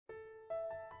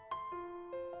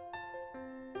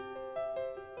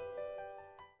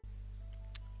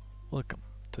Welcome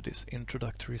to this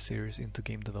introductory series into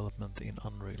game development in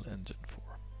Unreal Engine 4.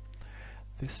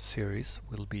 This series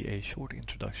will be a short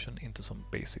introduction into some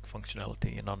basic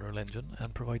functionality in Unreal Engine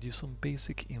and provide you some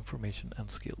basic information and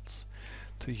skills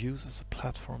to use as a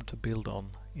platform to build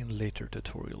on in later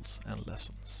tutorials and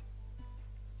lessons.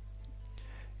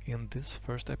 In this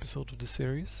first episode of the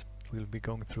series, we'll be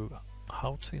going through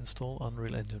how to install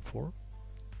Unreal Engine 4.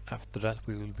 After that,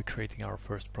 we will be creating our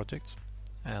first project.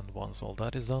 And once all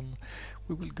that is done,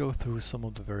 we will go through some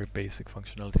of the very basic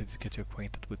functionality to get you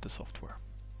acquainted with the software.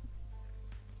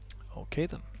 Okay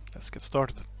then, let's get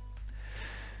started.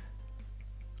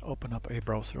 Open up a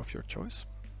browser of your choice.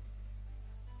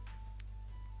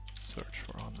 Search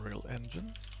for Unreal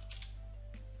Engine.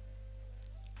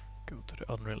 Go to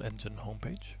the Unreal Engine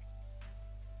homepage.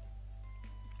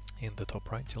 In the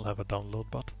top right, you'll have a download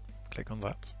button. Click on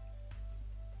that.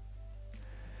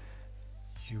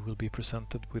 You will be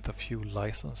presented with a few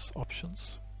license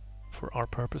options. For our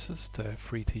purposes, the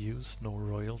free to use, no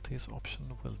royalties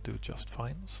option will do just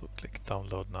fine, so click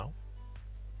download now.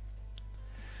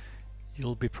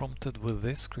 You'll be prompted with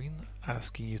this screen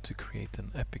asking you to create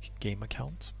an Epic Game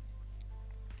account.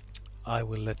 I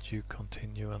will let you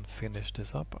continue and finish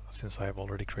this up since I have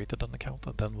already created an account,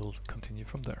 and then we'll continue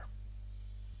from there.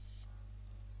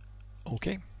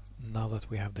 Okay, now that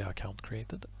we have the account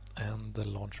created and the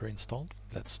launcher installed,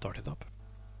 let's start it up.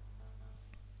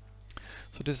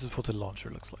 So this is what the launcher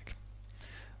looks like.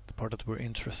 The part that we're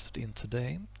interested in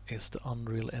today is the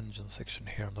Unreal Engine section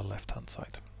here on the left hand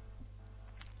side.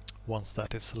 Once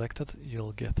that is selected,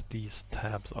 you'll get these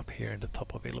tabs up here in the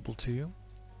top available to you.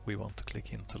 We want to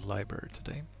click into Library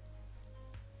today.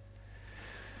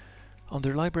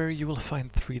 Under Library you will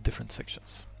find three different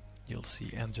sections. You'll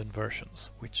see Engine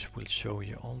Versions, which will show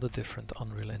you all the different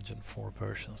Unreal Engine 4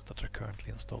 versions that are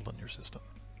currently installed on your system.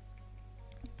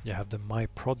 You have the My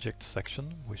Project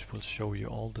section, which will show you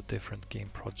all the different game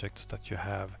projects that you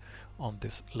have on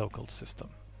this local system.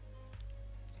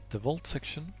 The Vault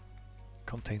section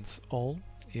contains all,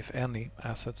 if any,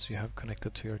 assets you have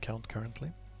connected to your account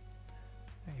currently.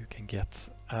 You can get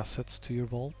assets to your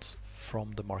Vault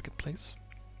from the marketplace.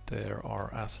 There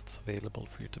are assets available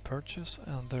for you to purchase,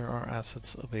 and there are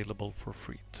assets available for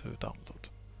free to download.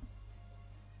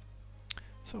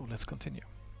 So let's continue.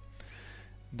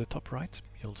 In the top right,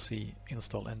 you'll see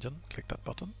Install Engine. Click that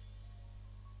button.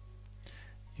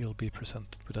 You'll be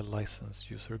presented with a license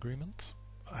user agreement.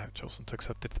 I have chosen to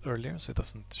accept it earlier, so it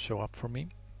doesn't show up for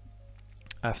me.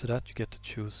 After that, you get to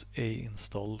choose a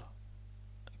install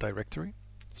directory.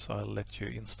 So I'll let you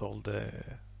install the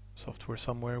software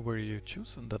somewhere where you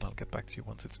choose, and then I'll get back to you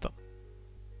once it's done.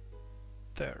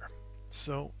 There.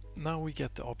 So now we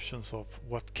get the options of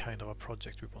what kind of a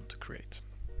project we want to create.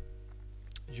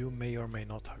 You may or may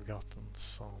not have gotten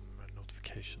some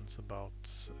notifications about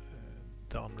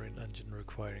the Unreal Engine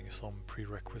requiring some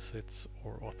prerequisites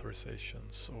or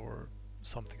authorizations or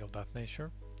something of that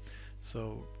nature.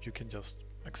 So you can just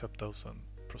accept those and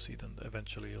proceed, and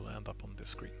eventually you'll end up on this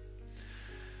screen.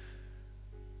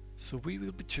 So we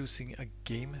will be choosing a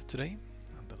game today,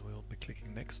 and then we'll be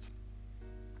clicking next.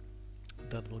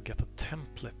 Then we'll get a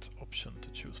template option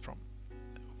to choose from.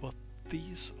 What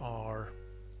these are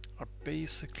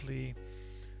basically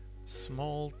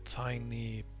small,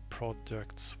 tiny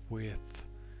projects with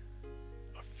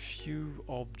a few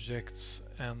objects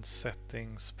and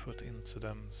settings put into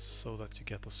them so that you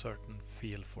get a certain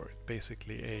feel for it.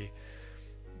 Basically a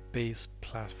base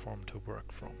platform to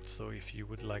work from. So if you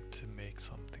would like to make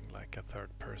something like a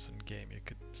third-person game, you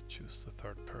could choose the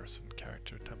third-person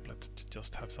character template to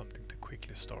just have something to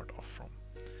quickly start off from.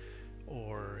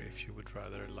 Or if you would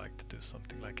rather like to do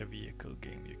something like a vehicle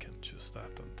game, you can choose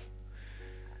that. And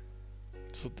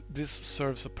so this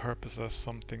serves a purpose as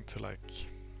something to like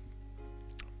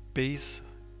base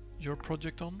your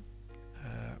project on,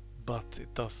 but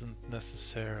it doesn't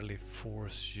necessarily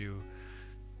force you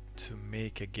to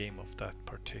make a game of that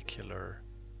particular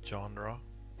genre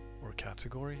or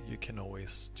category. You can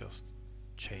always just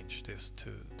change this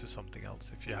to something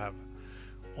else if you have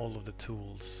all of the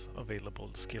tools available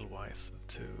skill-wise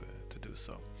to do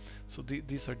so. So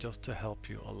these are just to help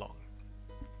you along,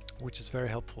 which is very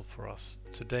helpful for us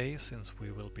today since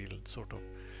we will be sort of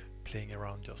playing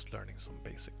around just learning some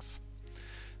basics.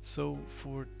 So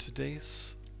for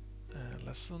today's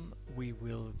lesson, we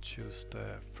will choose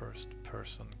the first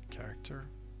person character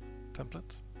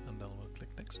template, and then we'll click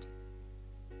next.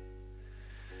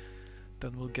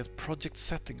 Then we'll get project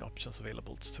setting options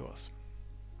available to us.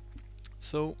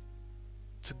 So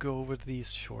to go over these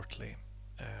shortly,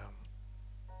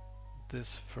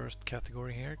 this first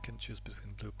category here can choose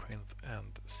between Blueprint and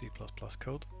C++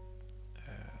 code.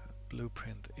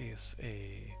 Blueprint is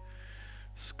a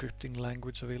scripting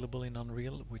language available in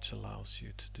Unreal, which allows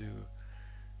you to do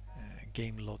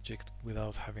game logic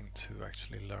without having to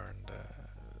actually learn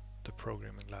the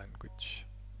programming language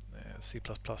C++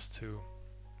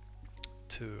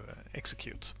 to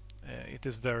execute. It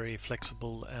is very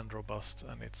flexible and robust,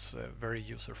 and it's very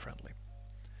user-friendly.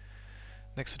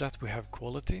 Next to that we have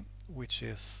quality, which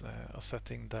is a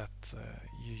setting that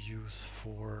you use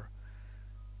for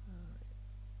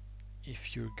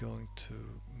if you're going to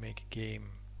make a game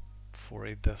for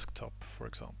a desktop, for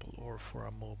example, or for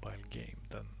a mobile game,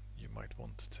 then you might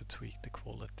want to tweak the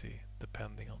quality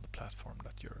depending on the platform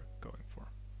that you're going for.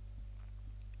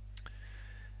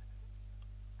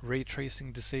 Ray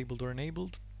tracing disabled or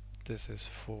enabled. This is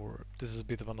a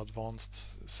bit of an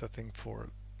advanced setting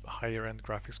for higher end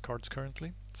graphics cards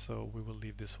currently, so we will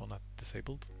leave this one at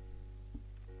disabled.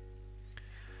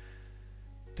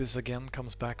 This again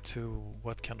comes back to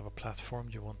what kind of a platform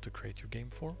you want to create your game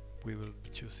for. We will be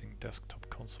choosing desktop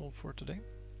console for today.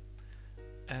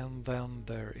 And then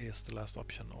there is the last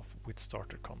option of with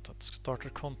starter content. Starter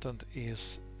content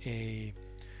is a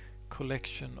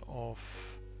collection of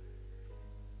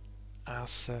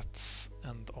assets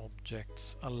and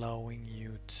objects allowing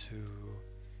you to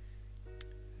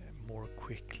more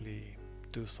quickly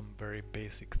do some very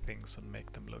basic things and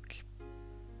make them look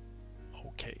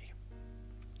okay.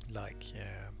 Like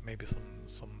maybe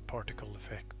some particle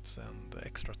effects and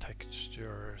extra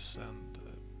textures and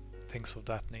things of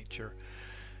that nature.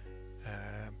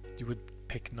 You would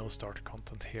pick no starter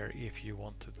content here if you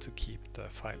wanted to keep the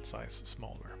file size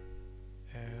smaller.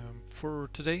 For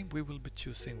today we will be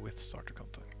choosing with starter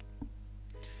content.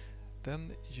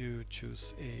 Then you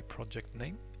choose a project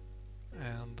name,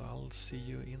 and I'll see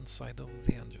you inside of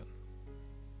the engine.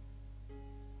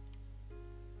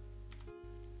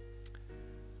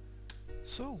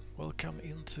 So, welcome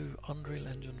into Unreal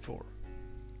Engine 4.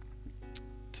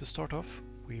 To start off,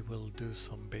 we will do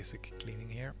some basic cleaning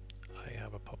here. I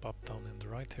have a pop-up down in the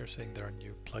right here saying there are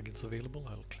new plugins available.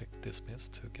 I'll click dismiss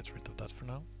to get rid of that for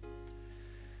now.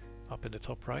 Up in the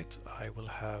top right, I will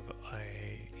have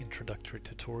an introductory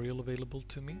tutorial available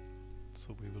to me,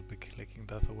 so we will be clicking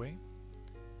that away.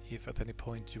 If at any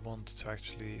point you want to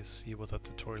actually see what that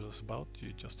tutorial is about,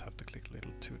 you just have to click the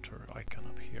little tutor icon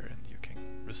up here and you can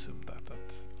resume that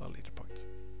at a later point.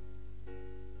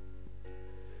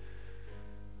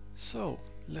 So,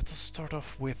 let us start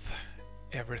off with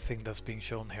everything that's being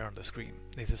shown here on the screen.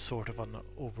 This is sort of an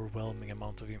overwhelming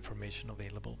amount of information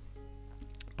available,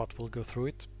 but we'll go through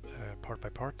it part by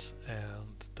part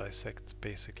and dissect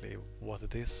basically what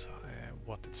it is,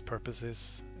 what its purpose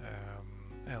is,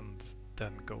 and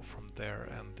then go from there,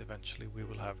 and eventually we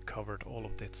will have covered all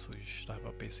of it, so you should have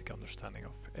a basic understanding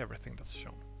of everything that's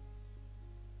shown.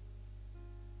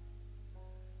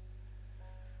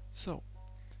 So,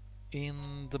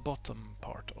 in the bottom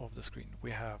part of the screen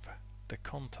we have the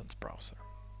content browser.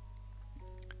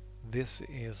 This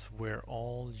is where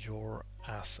all your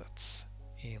assets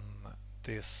in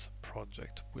this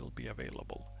project will be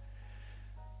available.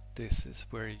 This is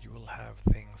where you will have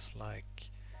things like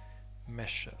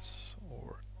meshes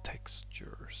or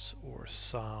textures or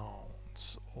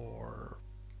sounds or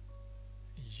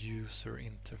user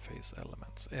interface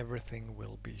elements. Everything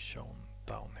will be shown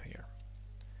down here.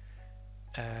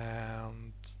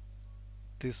 And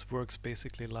this works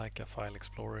basically like a file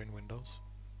explorer in Windows.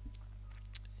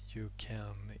 You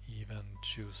can even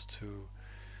choose to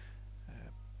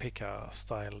pick a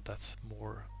style that's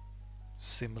more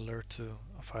similar to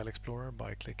a file explorer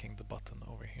by clicking the button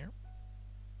over here.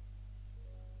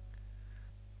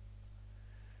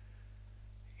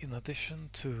 In addition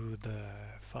to the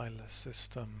file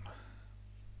system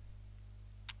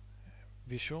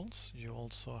visuals, you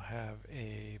also have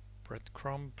a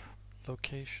breadcrumb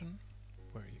location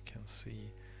where you can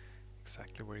see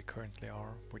exactly where you currently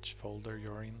are, which folder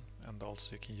you're in, and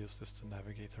also you can use this to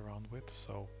navigate around with.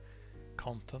 So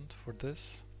content for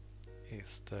this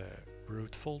is the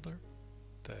root folder,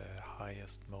 the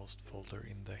highest most folder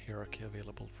in the hierarchy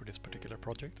available for this particular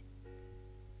project.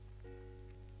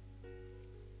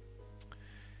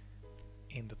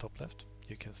 In the top left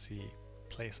you can see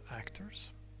place actors.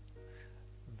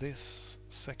 This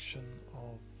section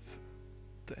of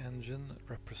the engine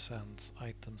represents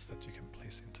items that you can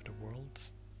place into the world.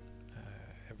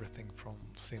 Everything from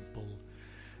simple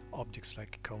objects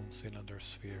like cones, cylinders,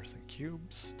 spheres and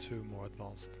cubes to more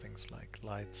advanced things like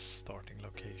lights, starting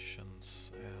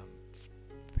locations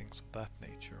and things of that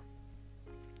nature.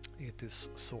 It is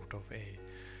sort of a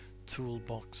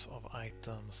toolbox of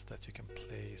items that you can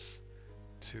place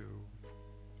to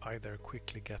either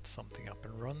quickly get something up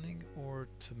and running or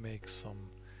to make some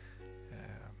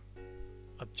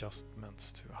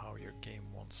adjustments to how your game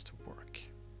wants to work.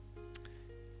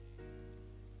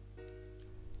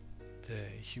 The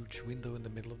huge window in the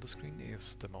middle of the screen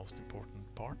is the most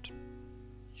important part.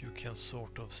 You can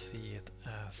sort of see it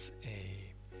as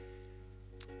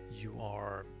you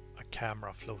are a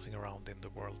camera floating around in the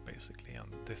world basically, and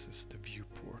this is the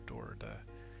viewport or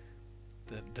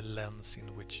the lens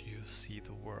in which you see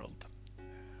the world.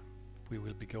 We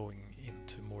will be going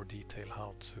into more detail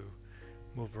how to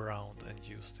move around and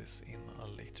use this in a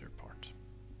later part.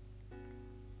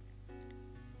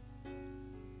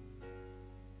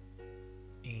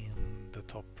 In the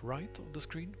top right of the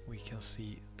screen we can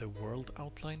see the World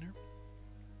Outliner.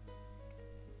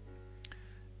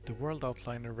 The World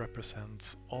Outliner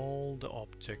represents all the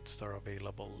objects that are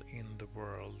available in the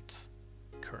world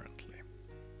currently.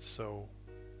 So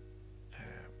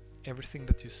everything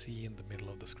that you see in the middle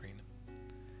of the screen,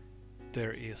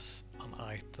 there is an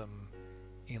item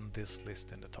in this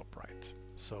list in the top right.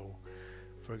 So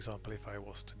for example, if I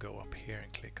was to go up here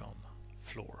and click on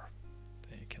floor,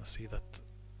 then you can see that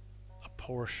a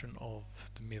portion of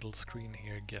the middle screen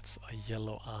here gets a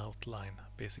yellow outline,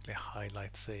 basically a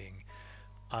highlight saying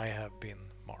I have been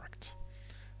marked.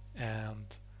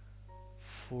 And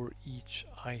for each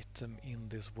item in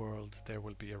this world there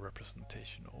will be a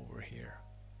representation over here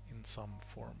in some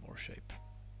form or shape.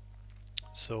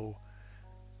 So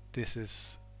this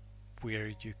is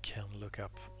where you can look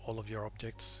up all of your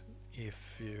objects if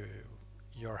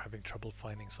you're having trouble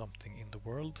finding something in the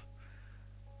world,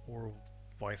 or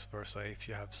vice versa, if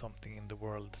you have something in the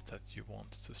world that you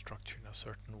want to structure in a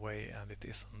certain way and it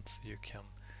isn't, you can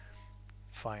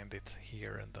find it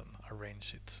here and then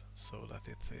arrange it so that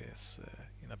it is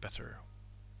in a better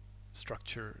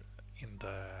structure in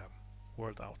the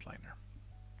World Outliner.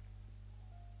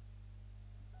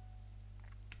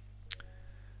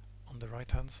 On the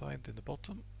right hand side in the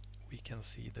bottom we can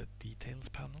see the Details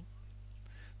panel.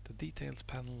 The Details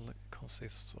panel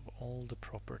consists of all the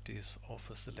properties of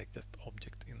a selected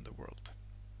object in the world.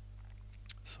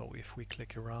 So if we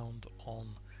click around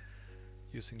on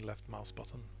using left mouse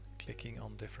button, clicking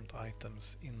on different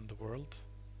items in the world,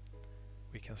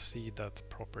 we can see that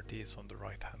properties on the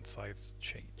right hand side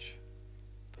change.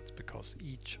 That's because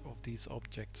each of these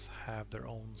objects have their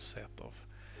own set of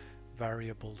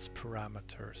variables,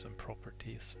 parameters and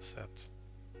properties set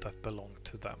that belong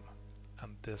to them,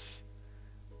 and this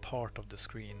part of the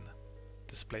screen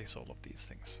displays all of these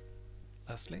things.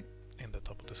 Lastly, in the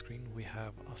top of the screen we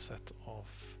have a set of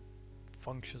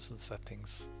functions and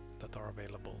settings that are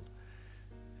available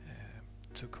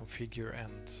to configure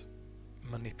and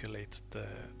manipulate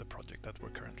the project that we're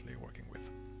currently working with.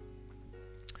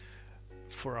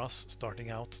 For us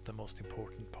starting out, the most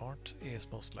important part is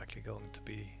most likely going to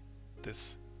be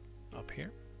this up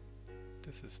here.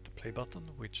 This is the play button,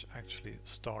 which actually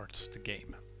starts the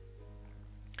game.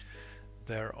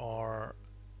 There are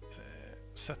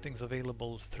settings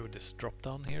available through this drop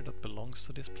down here that belongs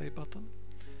to this play button.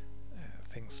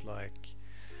 Things like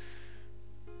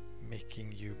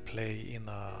making you play in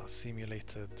a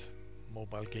simulated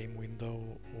mobile game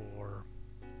window, or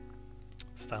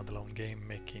standalone game,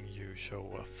 making you show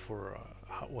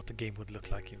what the game would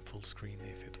look like in full screen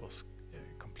if it was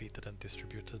completed and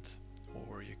distributed,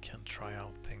 or you can try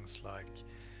out things like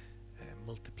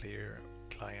multiplayer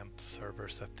client server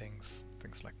settings,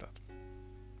 things like that.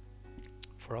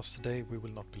 For us today we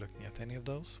will not be looking at any of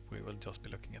those, we will just be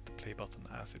looking at the play button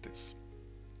as it is.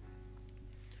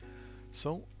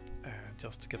 So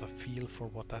just to get a feel for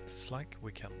what that is like,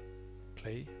 we can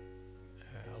play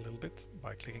a little bit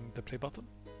by clicking the play button,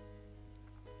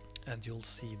 and you'll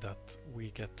see that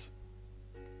we get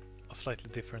a slightly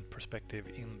different perspective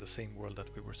in the same world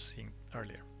that we were seeing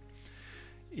earlier.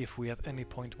 If we at any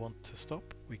point want to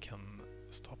stop, we can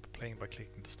stop playing by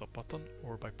clicking the stop button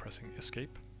or by pressing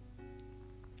escape.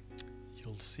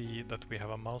 You'll see that we have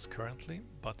a mouse currently,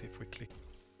 but if we click,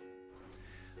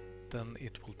 then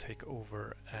it will take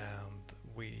over and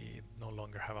we no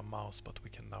longer have a mouse, but we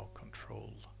can now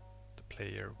control the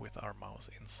player with our mouse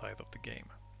inside of the game.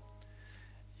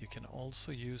 You can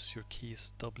also use your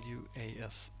keys W, A,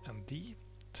 S and D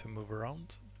to move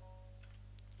around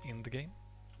in the game.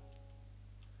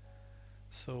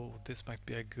 So this might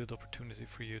be a good opportunity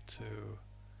for you to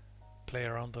play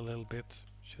around a little bit,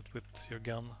 shoot with your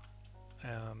gun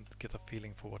and get a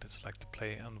feeling for what it's like to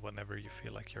play, and whenever you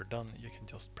feel like you're done you can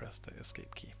just press the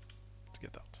escape key to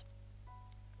get out.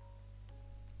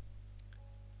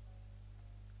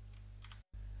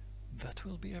 That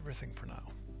will be everything for now.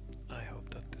 I hope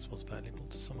that this was valuable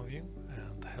to some of you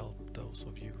and help those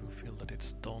of you who feel that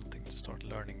it's daunting to start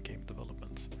learning game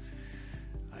development.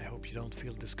 I I hope you don't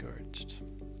feel discouraged.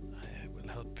 I will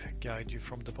help guide you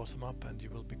from the bottom up, and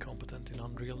you will be competent in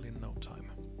Unreal in no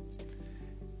time.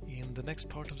 In the next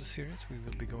part of the series we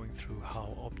will be going through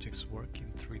how objects work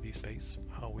in 3D space,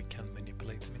 how we can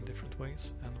manipulate them in different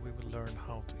ways, and we will learn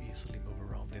how to easily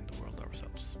move around in the world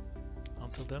ourselves.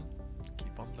 Until then,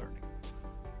 keep on learning.